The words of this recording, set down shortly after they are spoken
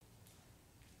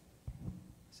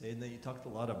saying that you talked a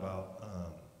lot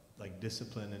about like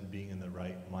discipline and being in the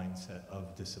right mindset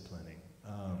of disciplining.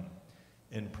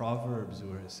 In Proverbs,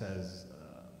 where it says,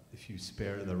 if you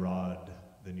spare the rod,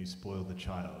 then you spoil the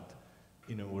child.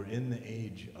 You know, we're in the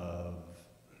age of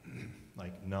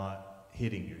like not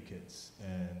hitting your kids.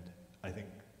 And I think,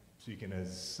 speaking as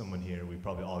someone here, we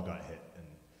probably all got hit. And,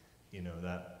 you know,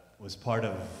 that was part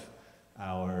of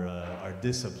our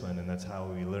discipline, and that's how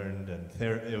we learned, and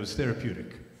it was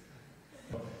therapeutic.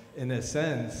 In a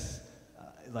sense,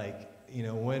 like, you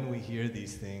know, when we hear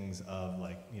these things of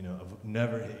like, you know, of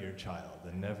never hit your child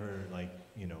and never like,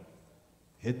 you know,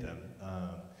 hit them,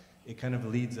 it kind of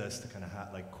leads us to kind of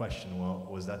like question, well,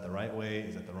 was that the right way?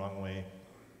 Is that the wrong way?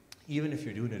 Even if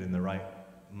you're doing it in the right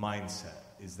mindset,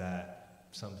 is that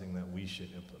something that we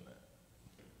should implement?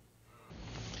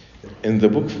 In the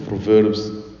book of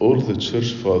Proverbs, all the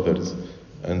church fathers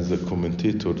and the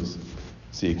commentators,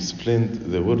 they explained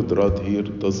the word rod here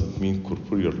doesn't mean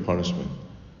corporeal punishment,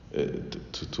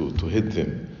 to hit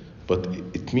them, but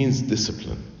it means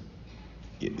discipline.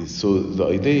 So the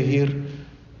idea here,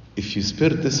 if you spare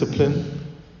discipline,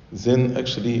 then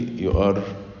actually you are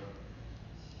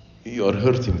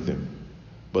hurting them.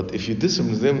 But if you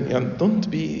discipline them, يعني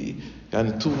don't be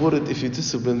يعني too worried if you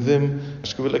discipline them.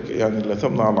 مش بيقول لك يعني لا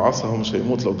تمنع العصا هو مش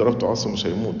هيموت، لو ضربته عصا مش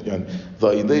هيموت. يعني the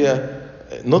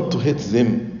idea not to hit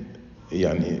them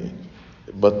يعني,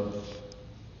 but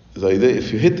the idea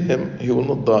if you hit him he will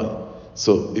not die.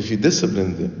 So if you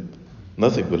discipline them,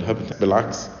 nothing will happen.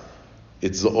 بالعكس,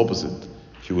 it's the opposite.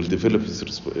 He will develop his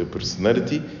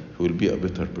personality, he will be a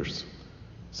better person.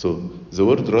 So the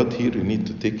word rod here, you need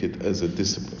to take it as a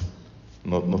discipline,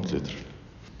 not literally.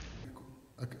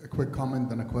 A quick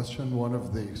comment and a question. One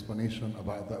of the explanation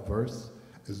about that verse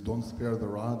is don't spare the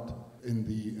rod. In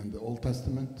the Old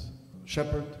Testament,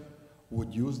 shepherd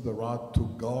would use the rod to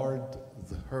guard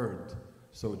the herd,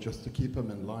 so just to keep them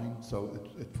in line. So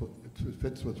it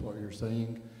fits with what you're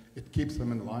saying. It keeps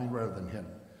them in line rather than him.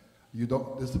 You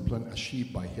don't discipline a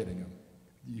sheep by hitting him.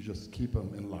 You just keep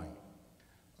him in line.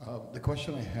 The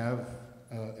question I have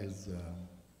is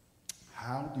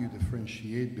how do you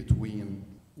differentiate between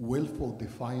willful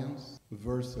defiance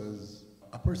versus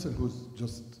a person who's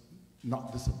just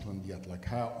not disciplined yet? Like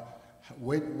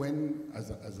when as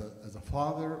a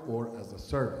father or as a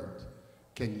servant,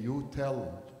 can you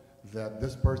tell that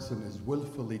this person is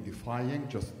willfully defying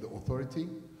just the authority?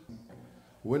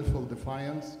 Willful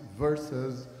defiance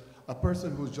versus a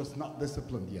person who's just not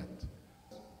disciplined yet.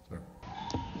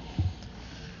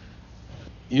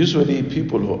 Usually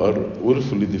people who are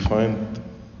willfully defiant,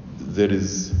 there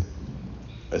is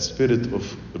a spirit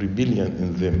of rebellion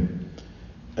in them.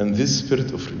 And this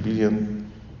spirit of rebellion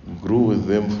grew with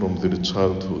them from their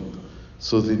childhood.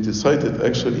 So they decided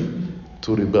actually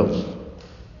to rebel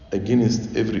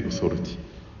against every authority,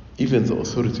 even the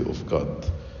authority of God.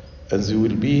 And they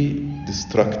will be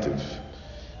destructive.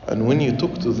 And when you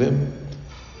talk to them,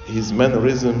 his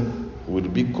mannerism will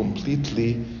be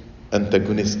completely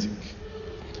antagonistic.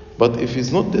 But if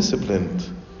he's not disciplined,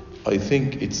 I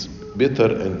think it's better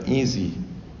and easy.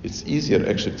 It's easier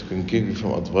actually to give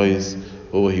him advice,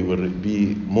 or he will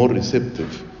be more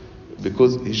receptive,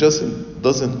 because he just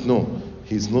doesn't know.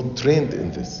 He's not trained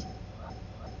in this.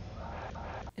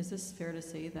 Is this fair to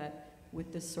say that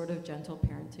with this sort of gentle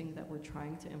parenting that we're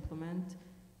trying to implement,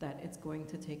 that it's going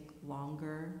to take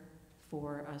longer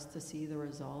for us to see the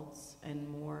results and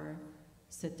more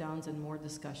sit-downs and more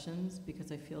discussions?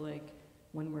 Because I feel like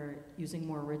when we're using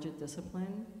more rigid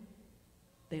discipline,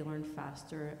 they learn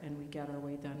faster and we get our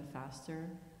way done faster.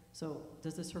 So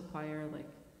does this require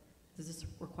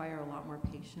a lot more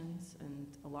patience and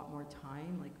a lot more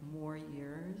time, like more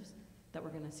years that we're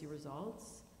going to see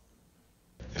results?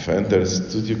 If I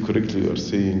understood you correctly, you are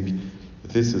saying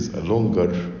this is a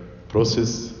longer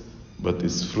process, but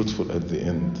it's fruitful at the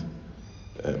end.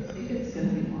 I think it's going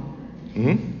to be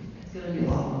longer. It's going to be a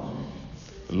lot longer.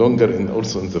 Longer and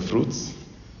also in the fruits.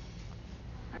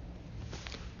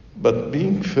 But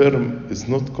being firm is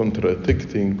not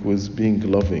contradicting with being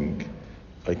loving.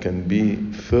 I can be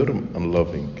firm and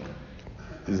loving.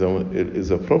 It is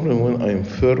a problem when I am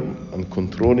firm and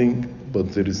controlling,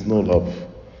 but there is no love.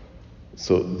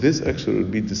 So this actually will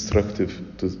be destructive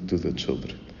to the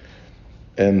children.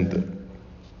 And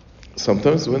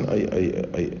sometimes when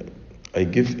I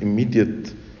give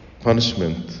immediate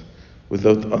punishment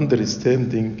without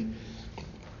understanding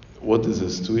what is the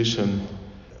situation,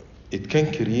 it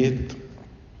can create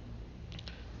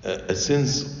a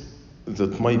sense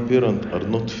that my parents are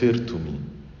not fair to me.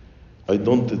 I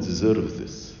don't deserve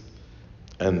this.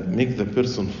 And make the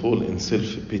person fall in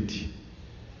self-pity.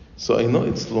 So I know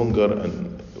it's longer,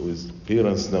 and with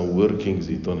parents now working,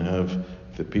 they don't have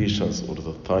the patience or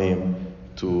the time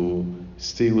to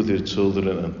stay with their children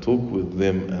and talk with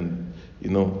them and,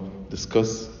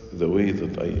 discuss the way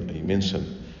that I mentioned.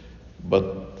 But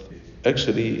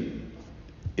actually,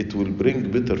 it will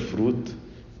bring better fruit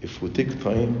if we take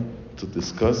time to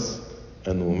discuss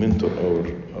and we mentor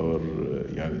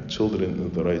our children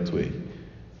in the right way.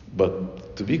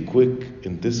 But to be quick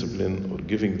in discipline or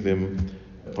giving them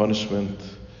punishment,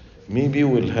 maybe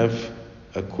we'll have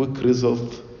a quick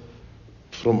result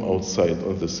from outside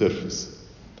on the surface.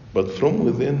 But from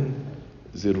within,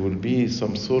 there will be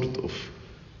some sort of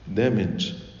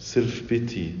damage,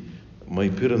 self-pity. My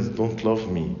parents don't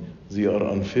love me. They are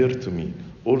unfair to me.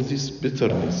 All this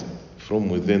bitterness from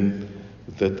within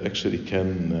that actually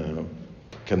can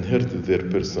hurt their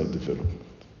personal development.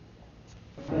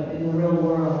 But in the real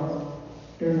world,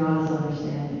 they're not as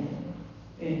understanding.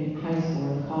 In high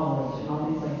school, in college, and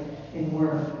all these, in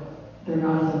work, they're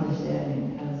not as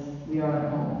understanding as we are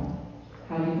at home.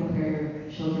 How do you prepare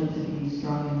your children to be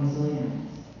strong and resilient?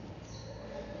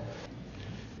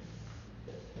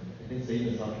 I think Satan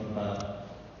is talking about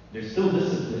there's still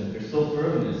discipline, there's still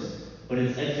firmness, but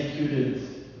it's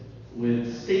executed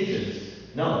with stages.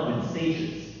 No, with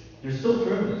stages. There's still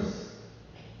firmness,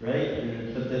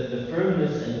 right? But the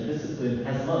firmness and the discipline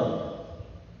has love,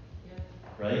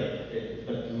 right?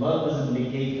 But love doesn't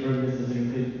negate firmness,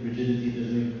 doesn't negate rigidity,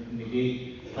 doesn't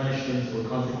negate punishments or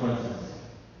consequences.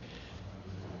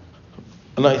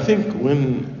 And I think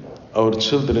when our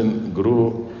children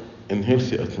grow in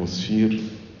healthy atmosphere,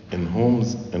 in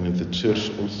homes and in the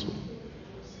church also,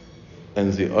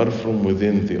 and they are from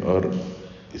within, they are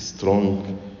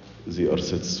strong, they are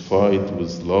satisfied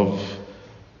with love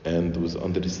and with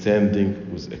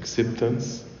understanding, with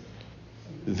acceptance,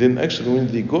 then actually when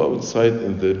they go outside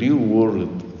in the real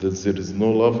world that there is no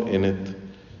love in it,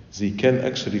 they can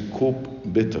actually cope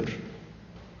better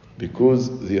because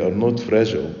they are not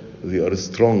fragile, they are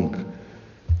strong.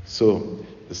 So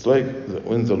it's like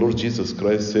when the Lord Jesus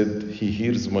Christ said, He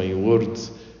hears my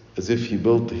words as if He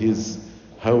built His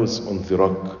house on the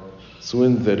rock. So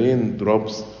when the rain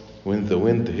drops, when the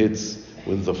wind hits,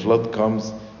 when the flood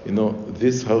comes,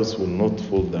 this house will not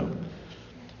fall down.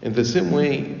 In the same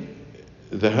way,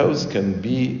 the house can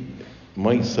be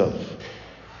myself,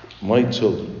 my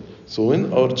children. So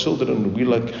when our children will be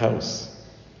like house,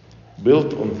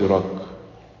 built on the rock,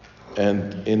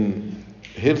 and in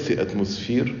healthy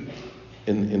atmosphere,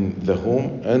 in the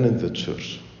home and in the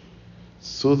church,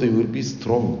 so they will be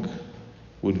strong,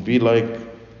 will be like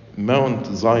Mount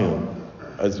Zion,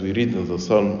 as we read in the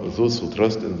Psalm, those who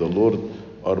trust in the Lord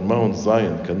are Mount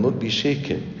Zion, cannot be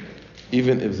shaken,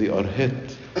 even if they are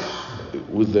hit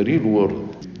with the real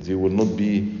world, they will not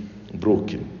be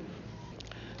broken.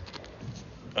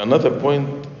 Another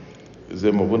point,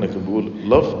 زي ما ابونا كان بيقول,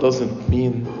 love doesn't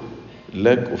mean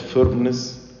lack of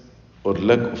firmness or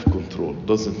lack of control.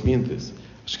 Doesn't mean this.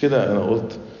 عشان كده أنا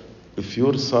قلت, if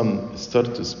your son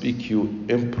start to speak you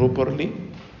improperly,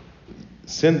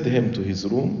 send him to his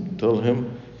room, tell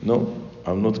him, no,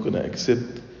 I'm not going to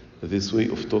accept this way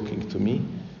of talking to me.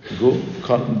 Go,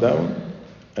 calm down,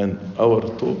 and our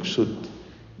talk should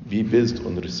be based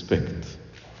on respect.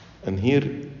 And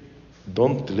here,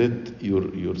 don't let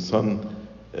your son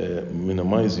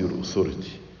minimize your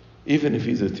authority, even if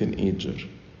he's a teenager.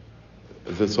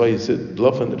 That's why he said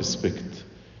love and respect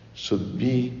should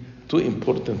be two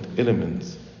important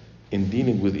elements in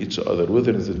dealing with each other,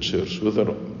 whether in the church, whether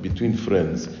between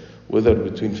friends, whether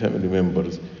between family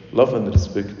members. Love and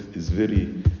respect is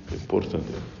very important.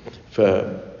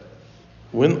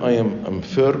 When I'm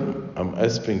firm, I'm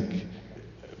asking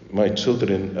my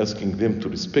children, asking them to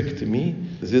respect me.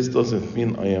 This doesn't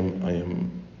mean I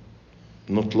am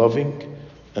not loving.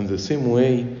 And the same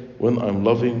way, when I'm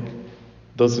loving,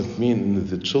 doesn't mean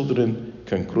the children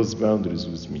can cross boundaries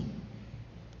with me.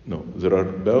 No, there are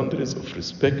boundaries of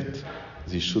respect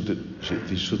they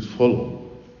should follow,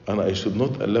 and I should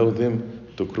not allow them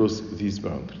to cross these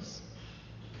boundaries.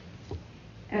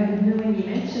 And when you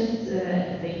mentioned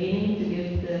at the beginning to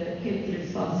give the kids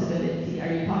responsibility,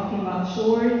 are you talking about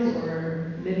chores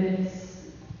or limits?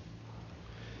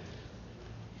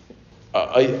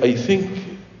 I think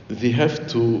they have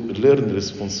to learn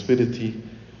responsibility,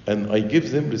 and I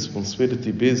give them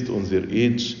responsibility based on their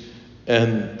age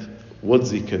and what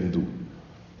they can do.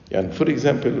 يعني for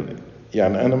example,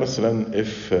 يعني أنا مثلا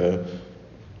if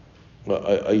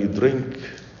I drink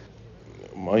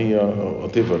my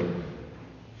whatever,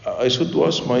 I should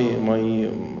wash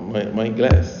my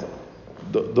glass.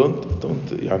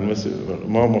 Don't يعني مثلا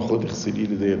ماما خدي اغسلي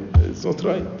لي ده. It's not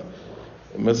right.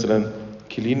 مثلا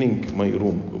cleaning my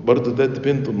room. برضه that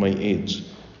depend on my age.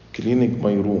 cleaning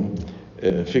my room,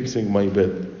 fixing my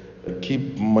bed,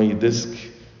 keep my desk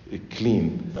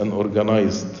clean and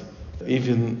organized,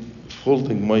 even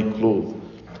folding my clothes.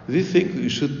 These things you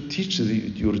should teach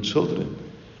your children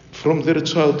from their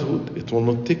childhood. It will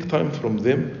not take time from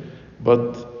them,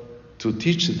 but to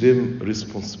teach them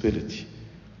responsibility.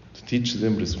 To teach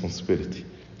them responsibility.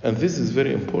 And this is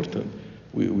very important.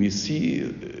 We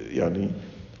see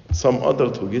some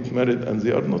adults who get married and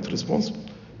they are not responsible.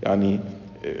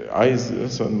 عايز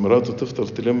مثلا مراته تفضل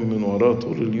تلم من وراه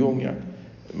طول اليوم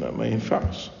ما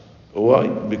ينفعش. Why?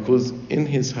 Because in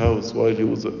his house while he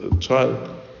was a child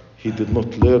he did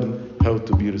not learn how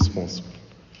to be responsible.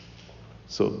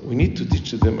 So we need to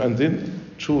teach them, and then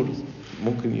sure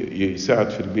ممكن يساعد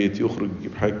في البيت يخرج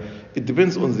يجيب حاجة. It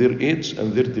depends on their age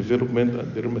and their development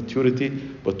and their maturity,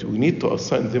 but we need to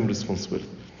assign them responsibility.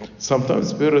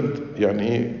 Sometimes parent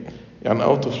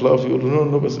out of love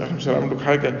يقولوا no بس احنا مش هنعمل لكم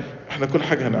حاجة، احنا كل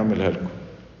حاجة هنعملها لكم.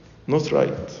 Not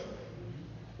right.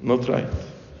 Not right.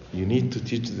 You need to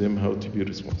teach them how to be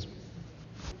responsible.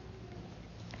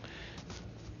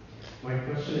 My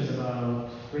question is about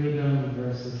freedom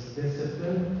versus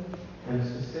discipline, and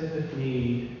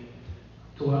specifically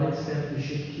to what extent we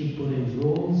should keep putting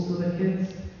rules to the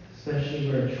kids, especially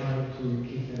we're trying to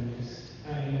keep them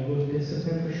in a good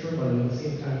discipline for sure, but at the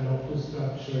same time not too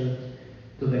structured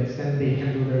to the extent they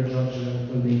can do their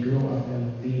judgment when they grow up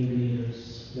and be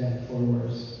leaders, then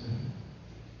followers.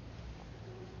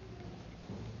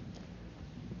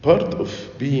 Part of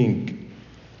being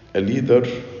a leader,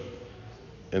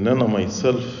 and I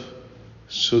myself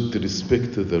should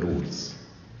respect the rules,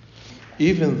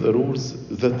 even the rules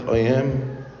that I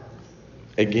am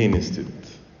against it.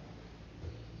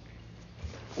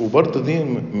 وبرضه دي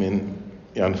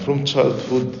من from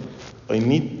childhood I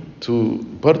need to,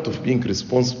 part of being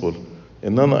responsible,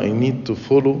 and then I need to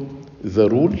follow the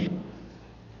rule,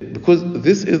 because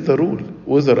this is the rule,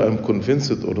 whether I'm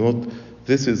convinced or not.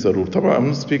 This is the rule. طبعا I'm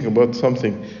not speaking about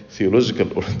something theological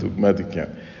or dogmatic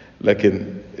لكن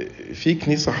في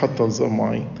كنيسة حاطة نظام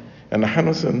معين. احنا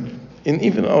مثلا in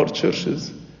even our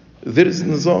churches there is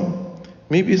نظام.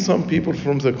 Maybe some people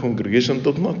from the congregation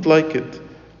do not like it.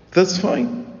 That's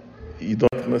fine. You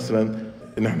don't مثلا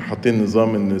ان احنا حاطين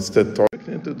نظام ان الستات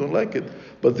you don't like it,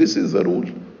 but this is the rule.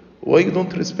 Why you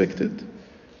don't respect it?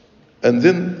 And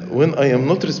then when I am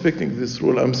not respecting this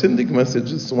rule, I'm sending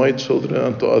messages to my children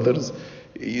and to others.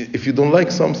 If you don't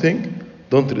like something,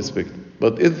 don't respect it.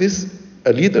 But is this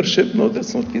a leadership? No,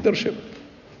 that's not leadership.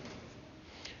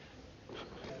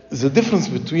 The difference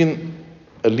between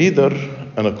a leader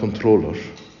and a controller.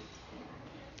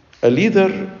 A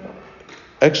leader,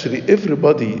 actually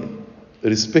everybody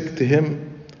respect him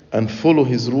and follow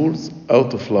his rules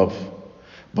out of love.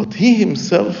 But he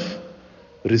himself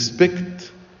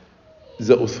respect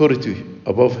the authority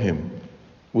above him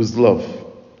with love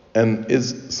and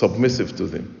is submissive to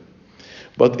them.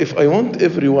 But if I want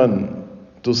everyone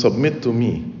to submit to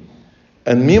me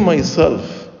and me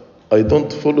myself, I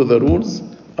don't follow the rules,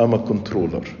 I'm a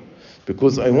controller.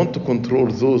 Because I want to control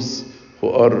those who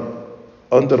are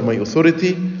under my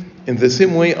authority. In the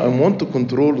same way, I want to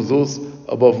control those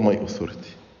above my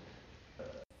authority.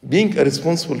 Being a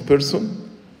responsible person,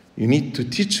 you need to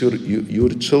teach your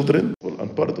children,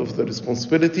 and part of the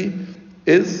responsibility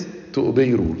is to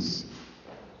obey rules,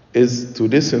 is to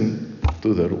listen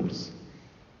to the rules.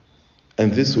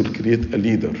 And this will create a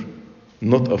leader,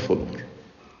 not a follower.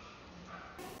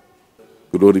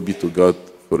 Glory be to God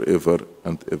forever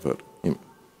and ever.